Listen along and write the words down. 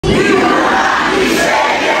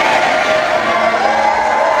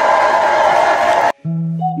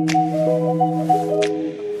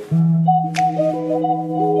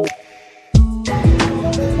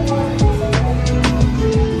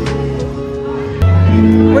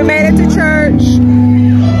We made it to church.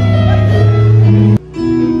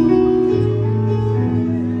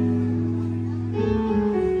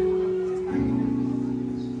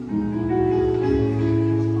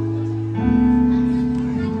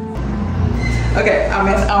 Okay, I'm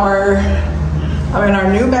in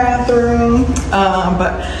our new bathroom,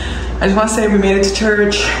 but I just want to say we made it to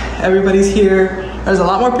church. Everybody's here. There's a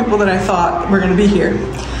lot more people than I thought were gonna be here.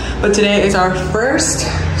 But today is our first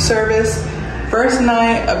service, first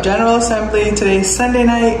night of General Assembly. Today's Sunday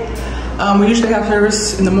night. We usually have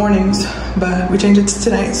service in the mornings, but we changed it to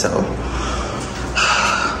tonight, so.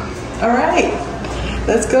 All right,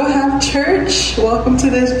 let's go have church. Welcome to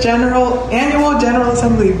this annual General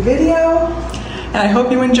Assembly video. And I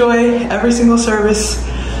hope you enjoy every single service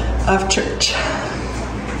of church.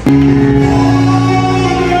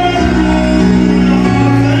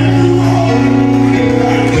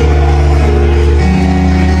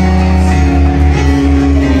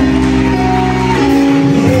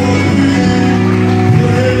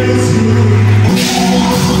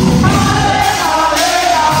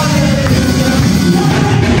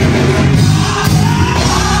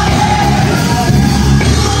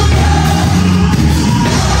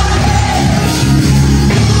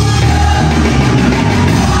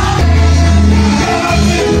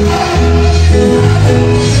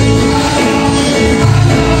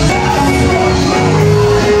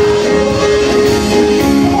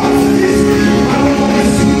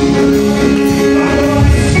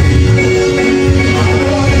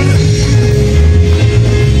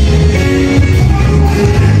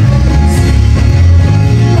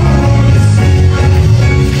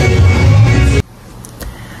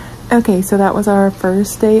 Okay, so that was our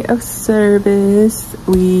first day of service.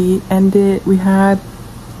 We had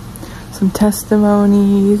some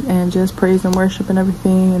testimonies and just praise and worship and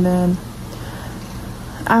everything, and then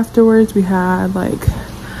afterwards we had like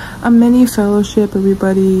a mini fellowship.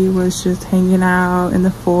 Everybody was just hanging out in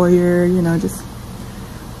the foyer, you know, just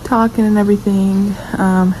talking and everything.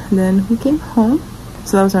 Then we came home.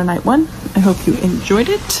 So that was our night one. I hope you enjoyed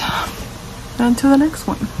it. Until the next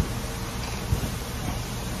one.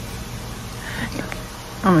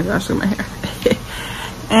 Oh my gosh, look at my hair.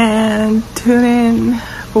 And tune in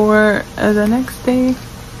for the next day.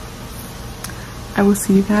 I will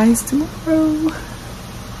see you guys tomorrow.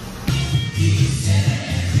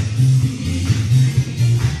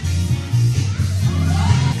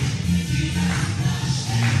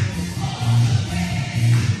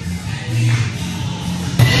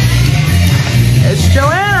 It's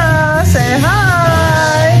Joanna. Say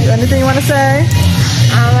hi. Anything you want to say?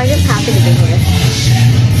 I'm just happy to be here.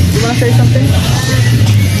 You want to say something?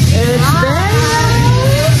 It's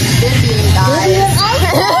Vivian, guys.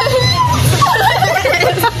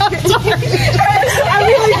 I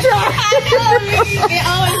really tried. It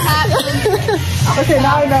always happens. Okay,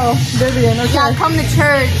 now I know. Vivian, okay. Yeah, come to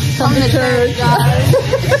church. Come to church, guys.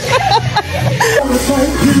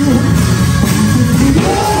 Sweet.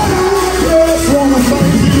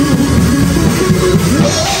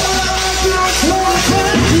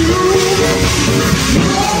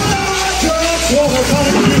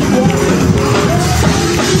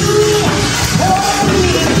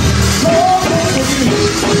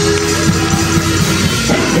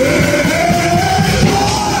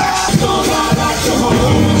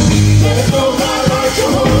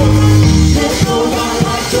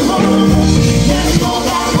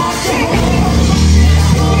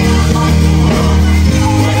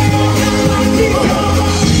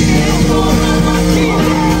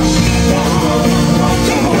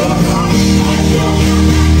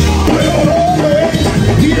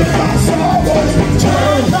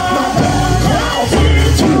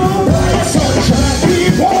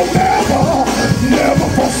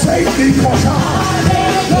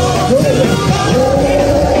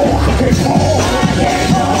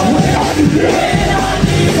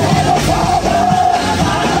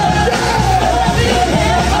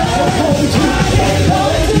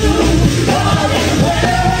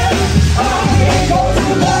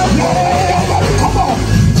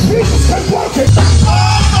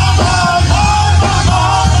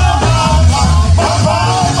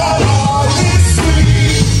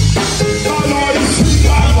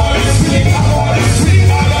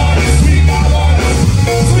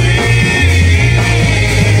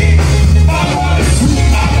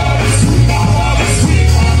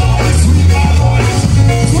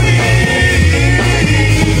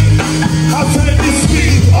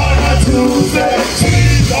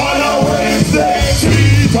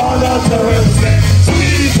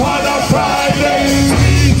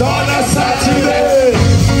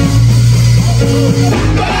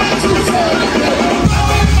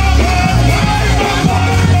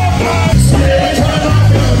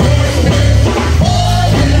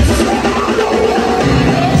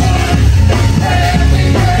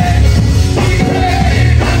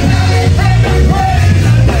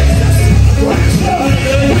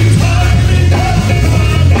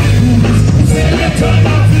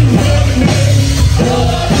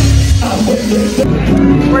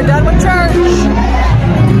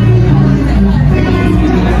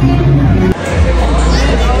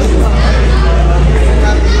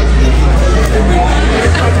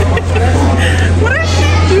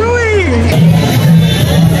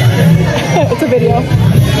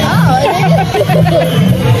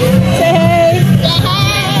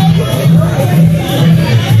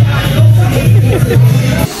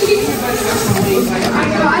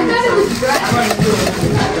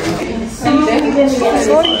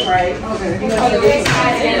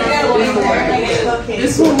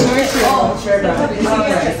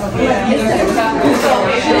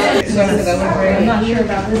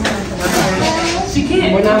 She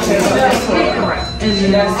can't. We're not sure about this one.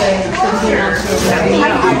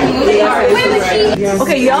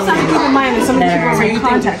 Okay, you also have to keep in mind that some of the people are in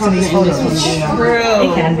contact in these photos. True.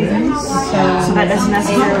 It can be. So that doesn't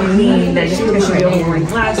necessarily mean that just because she'll be wearing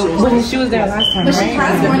glasses. When she was there last time, right?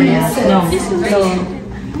 No.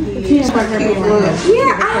 Yeah,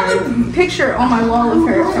 I have a picture on my wall of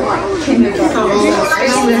her from like kindergarten.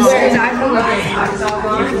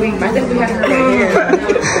 I think we had her right here.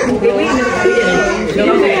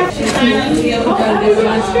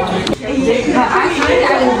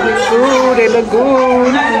 Ooh, they look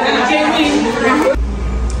good.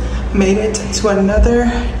 Made it to another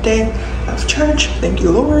day of church. Thank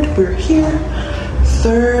you, Lord. We're here.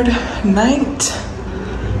 Third night.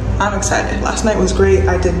 I'm excited. Last night was great.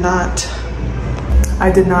 I did not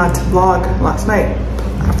vlog last night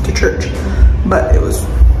after church, but it was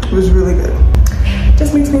really good.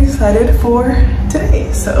 Just makes me excited for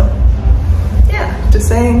today. So yeah, just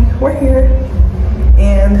saying we're here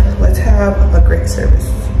and let's have a great service.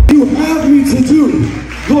 You have me to do.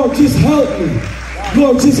 Lord, just help me.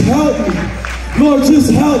 Lord, just help me. Lord,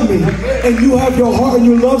 just help me. And you have your heart and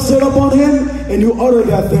your love set up on him and you utter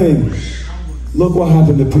that thing. Look what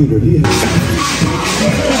happened to Peter.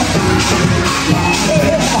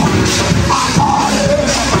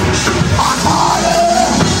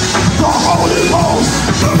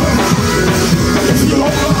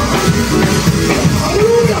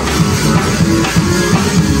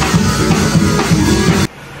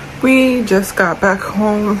 We just got back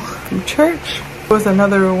home from church. It was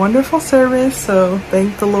another wonderful service, so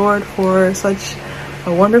thank the Lord for such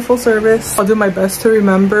a wonderful service. I'll do my best to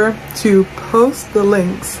remember to post the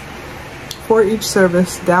links for each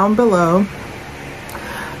service down below.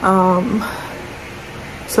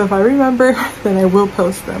 So if I remember, then I will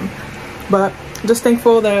post them. But just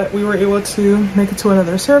thankful that we were able to make it to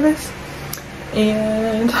another service.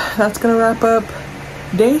 And that's gonna wrap up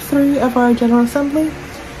day 3 of our General Assembly.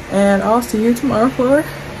 And I'll see you tomorrow for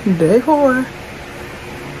day 4.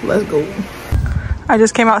 Let's go. I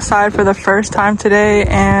just came outside for the first time today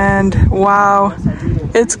and wow,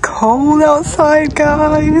 it's cold outside,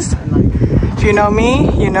 guys. If you know me,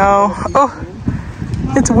 you know, oh,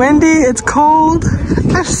 it's windy, it's cold.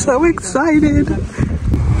 I'm so excited.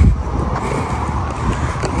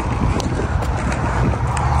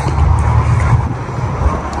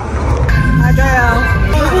 Hi, Gail.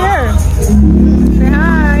 Over here. Say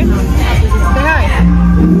hi. Say hi.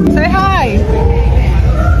 Say hi.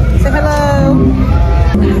 Say hello.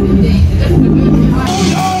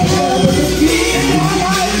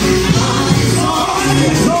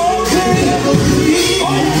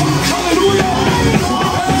 Hallelujah.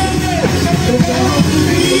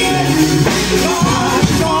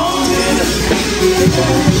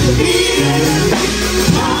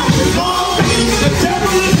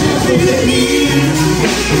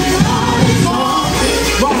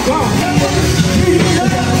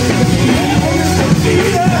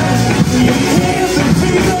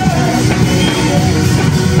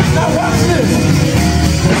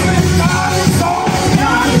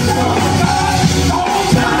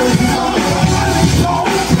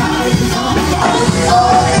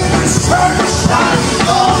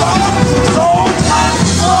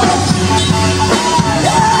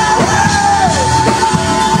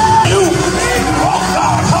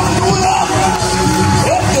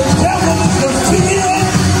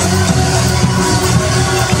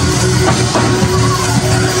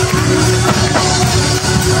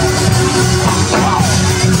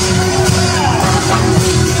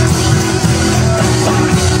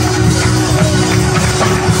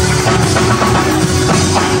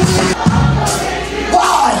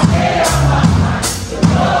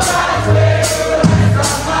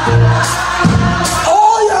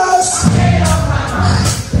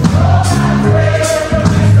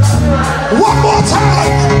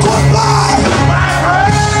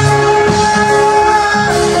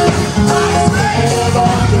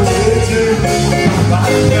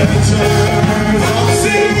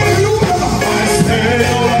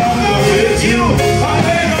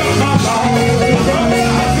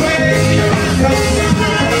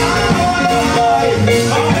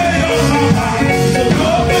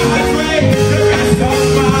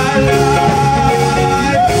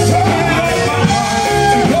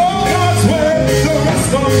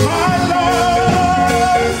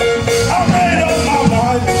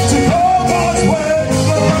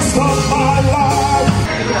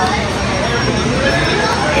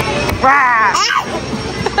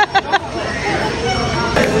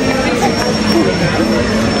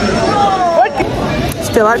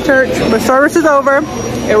 still at church. The service is over.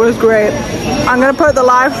 It was great. I'm gonna put the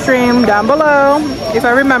live stream down below if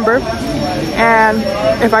I remember. And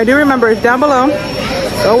if I do remember, it's down below.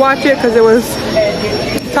 Go watch it because it was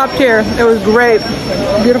top tier. It was great.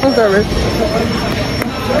 Beautiful service.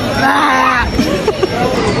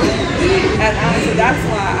 And honestly, that's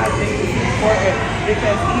why I think it's important,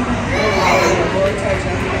 because even though the Lord touch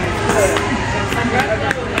us,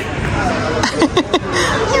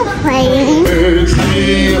 You're playing.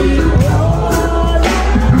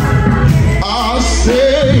 I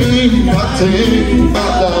say nothing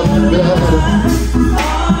but the blood.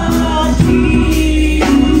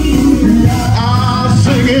 I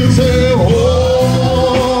sing and say, oh,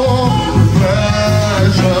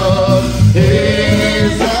 precious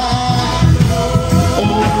is that.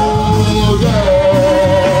 Oh, yeah.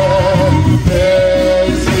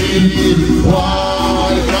 This is what I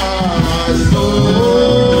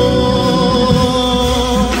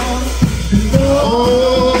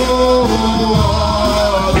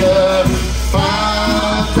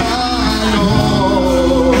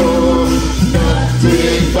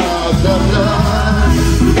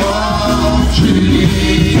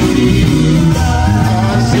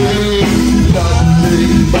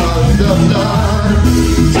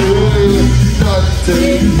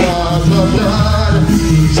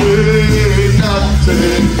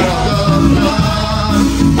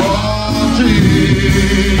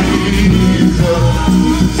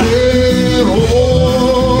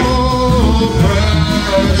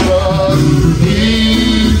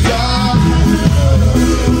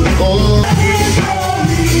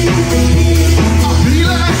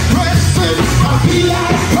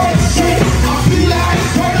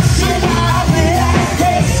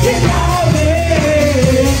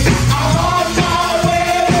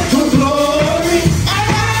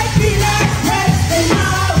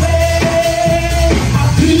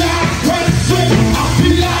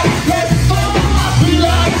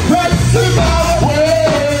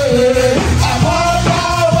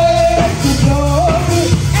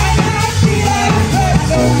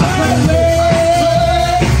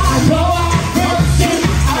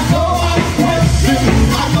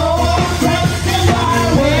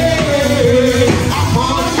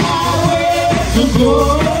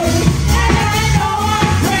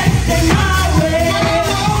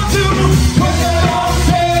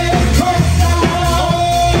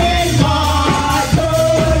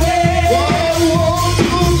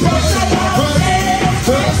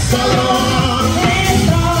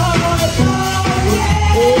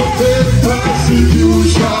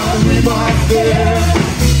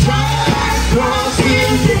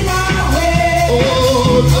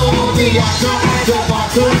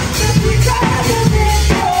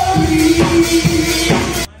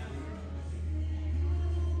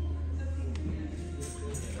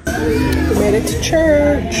Made it to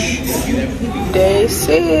church. Day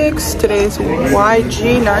 6. Today's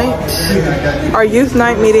YG night. Our youth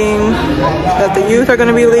night meeting that the youth are going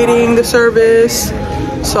to be leading the service.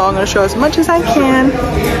 So I'm going to show as much as I can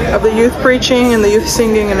of the youth preaching and the youth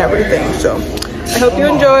singing and everything. So I hope you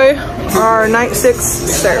enjoy our night 6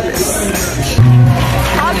 service.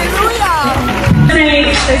 Hallelujah!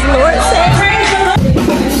 Praise the Lord.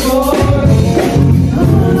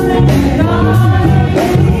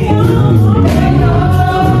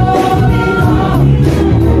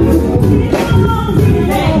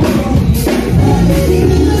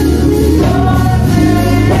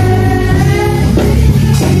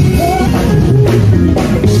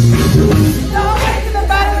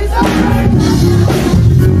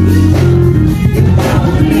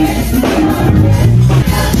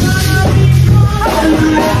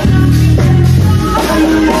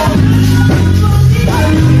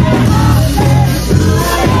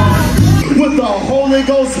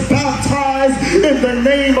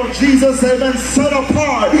 Jesus has been set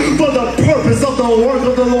apart for the purpose of the work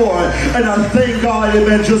of the Lord. And I thank God,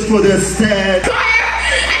 amen, just for this stand.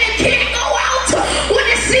 And it can't go out when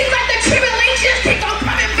it seems like the tribulations keep on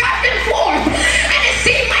coming back and forth. And it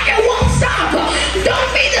seems like it won't stop.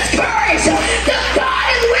 Don't be discouraged. The God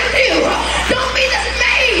is with you. Don't be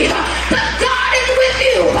dismayed. The God is with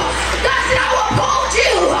you. God said, I will uphold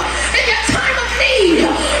you in your time of need.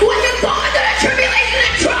 When you're going through the tribulation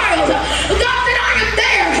and trials, God said, I am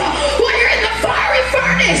there. When you're in the fiery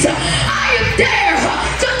furnace, I am there.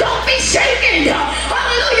 So don't be shaken.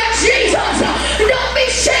 Hallelujah, Jesus.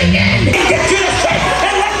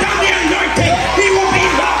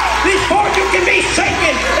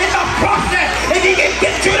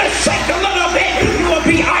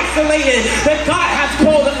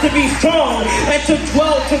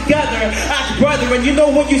 together as brethren. You know,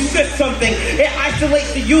 when you shift something, it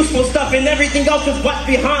isolates the useful stuff and everything else is left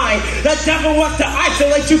behind. The devil wants to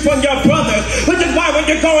isolate you from your brothers, which is why when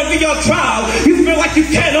you're going through your trial, you feel like you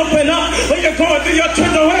can't open up. When you're going through your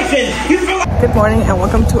tribulation, you feel like... Good morning and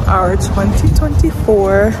welcome to our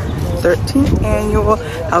 2024 13th annual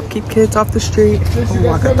Help Keep Kids Off the Street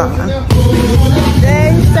Walkathon.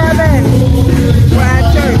 Day 7. We're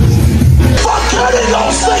at church. Fuck cutting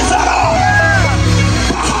those things at all!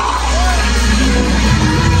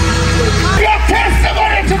 Your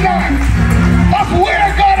testimony tonight of where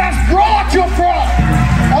God has brought you from.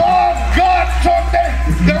 Oh, God took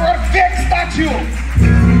the big statue.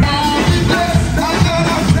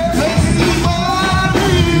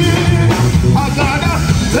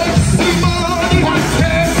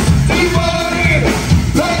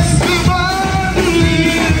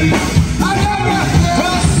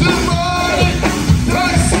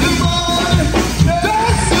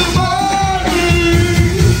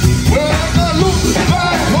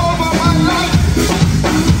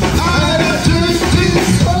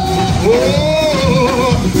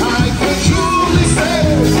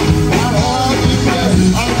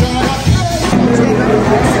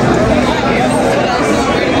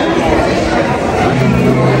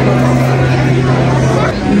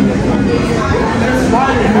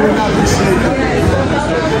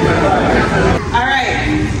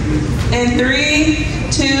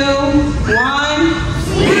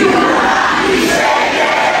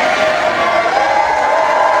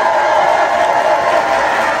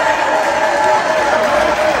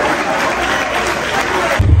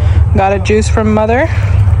 Got a juice from Mother.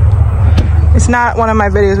 It's not one of my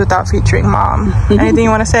videos without featuring Mom. Anything you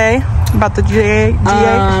want to say about the GA?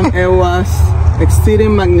 It was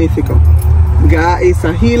exceeding magnifico. God is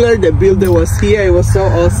a healer. The builder was here. It was so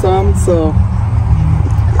awesome. So,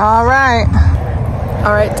 all right.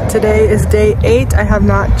 Today is day 8. I have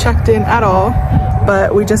not checked in at all,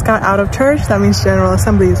 but we just got out of church. That means General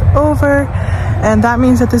Assembly is over, and that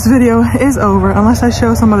means that this video is over unless I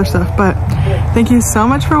show some other stuff. But thank you so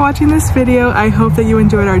much for watching this video. I hope that you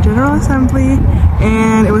enjoyed our General Assembly,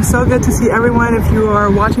 and it was so good to see everyone. If you are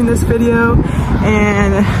watching this video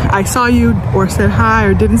and I saw you or said hi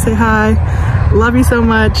or didn't say hi, love you so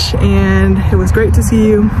much, and it was great to see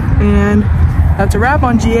you. And that's a wrap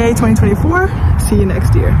on GA 2024. See you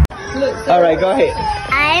next year. all right, go ahead.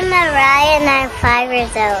 I'm Mariah and I'm 5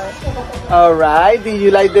 years old. All right, did you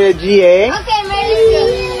like the GA? Okay,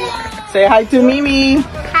 Mimi. Say hi to Mimi.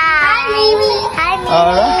 Hi, Mimi. Hi, Mimi.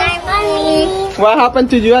 All right. Hi, Mimi. What happened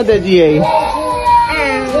to you at the GA?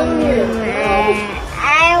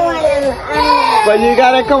 But you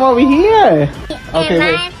gotta come over here. Okay,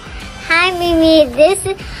 wait. Hi, Mimi. This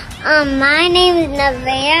is my name is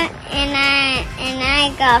Nevaeh, and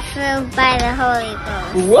I got filled by the Holy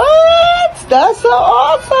Ghost. What? That's so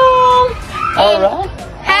awesome. All right.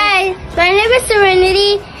 Hi, my name is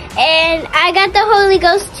Serenity, and I got the Holy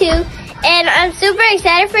Ghost too. And I'm super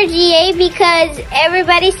excited for GA because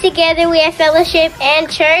everybody's together. We have fellowship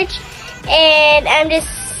and church, and I'm just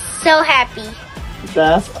so happy.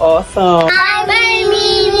 That's awesome. Hi,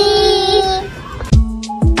 Mimi.